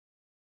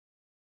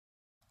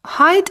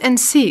Hide and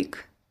seek.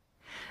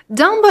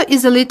 Dumbo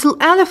is a little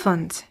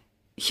elephant.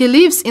 He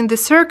lives in the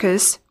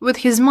circus with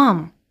his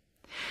mom.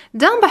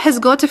 Dumbo has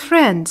got a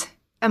friend,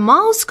 a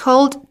mouse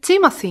called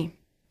Timothy.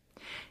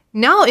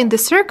 Now in the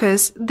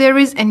circus there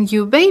is a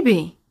new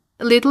baby,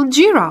 a little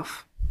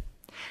giraffe.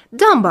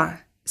 Dumbo,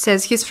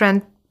 says his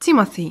friend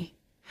Timothy,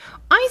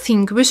 I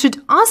think we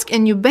should ask a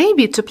new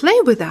baby to play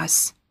with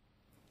us.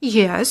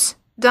 Yes,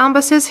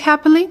 Dumbo says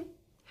happily.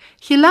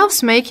 He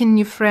loves making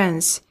new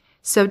friends,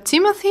 so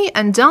Timothy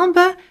and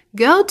Dumbo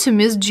go to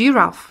Miss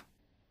Giraffe.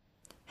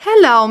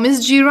 Hello,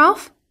 Miss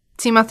Giraffe,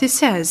 Timothy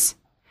says.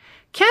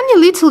 Can your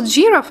little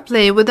giraffe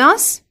play with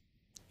us?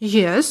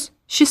 Yes,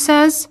 she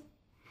says.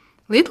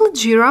 Little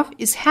Giraffe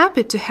is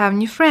happy to have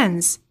new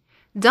friends.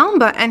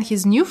 Dumbo and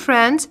his new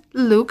friend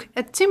look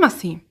at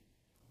Timothy.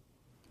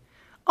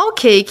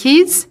 Okay,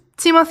 kids,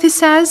 Timothy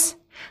says,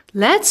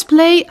 let's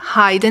play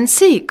hide and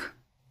seek.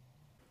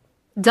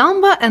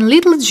 Dumbo and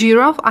Little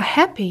Giraffe are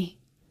happy.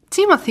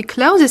 Timothy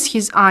closes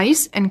his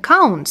eyes and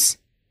counts.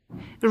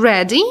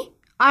 Ready?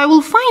 I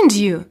will find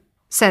you,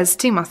 says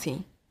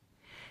Timothy.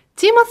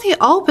 Timothy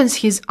opens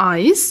his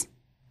eyes,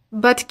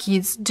 but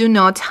kids do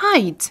not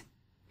hide.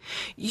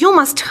 You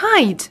must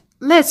hide.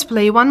 Let's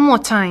play one more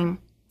time,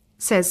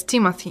 says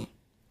Timothy.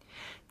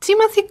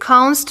 Timothy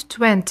counts to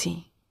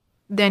 20.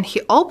 Then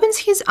he opens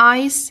his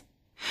eyes.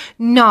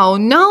 No,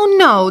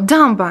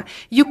 Dumbo,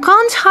 you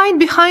can't hide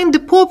behind the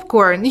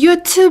popcorn.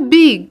 You're too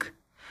big.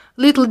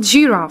 Little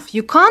Giraffe,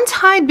 you can't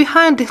hide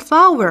behind the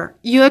flower.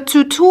 You're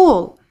too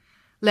tall.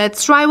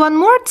 Let's try one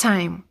more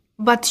time,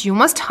 but you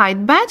must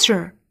hide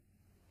better.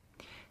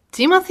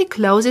 Timothy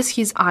closes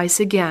his eyes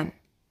again.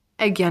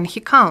 Again he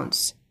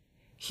counts.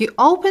 He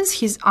opens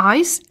his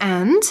eyes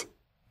and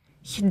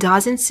he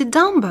doesn't see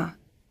Dumbo.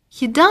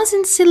 He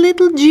doesn't see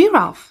Little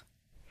Giraffe.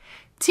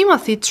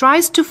 Timothy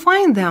tries to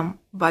find them,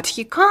 but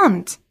he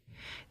can't.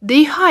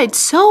 They hide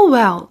so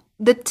well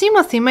that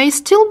Timothy may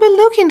still be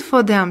looking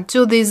for them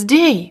to this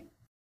day.